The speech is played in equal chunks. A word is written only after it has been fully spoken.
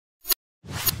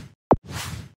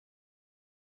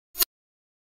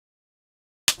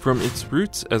From its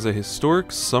roots as a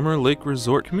historic summer lake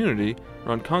resort community,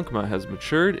 Ronkonkoma has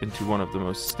matured into one of the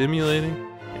most stimulating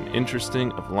and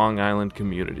interesting of Long Island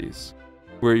communities,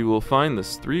 where you will find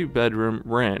this 3-bedroom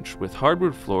ranch with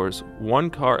hardwood floors,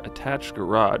 1-car attached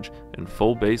garage, and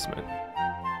full basement.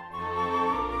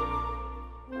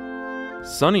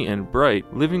 Sunny and bright,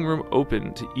 living room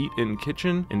open to eat-in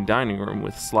kitchen and dining room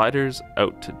with sliders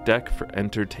out to deck for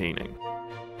entertaining.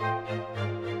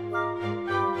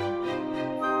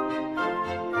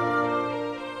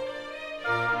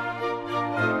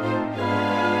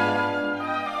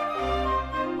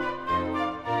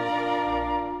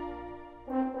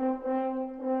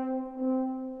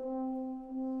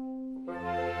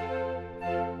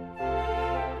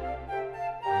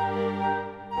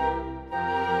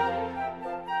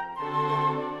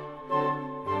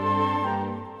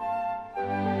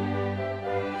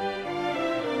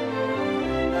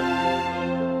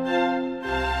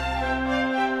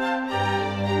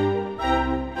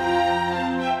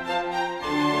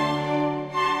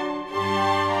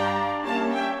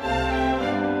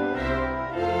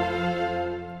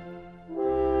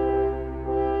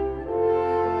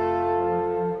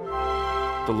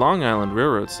 The Long Island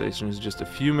Railroad Station is just a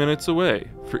few minutes away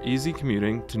for easy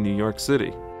commuting to New York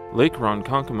City. Lake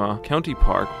Ronkonkoma County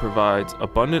Park provides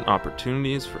abundant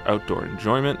opportunities for outdoor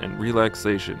enjoyment and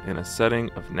relaxation in a setting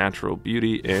of natural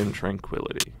beauty and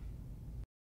tranquility.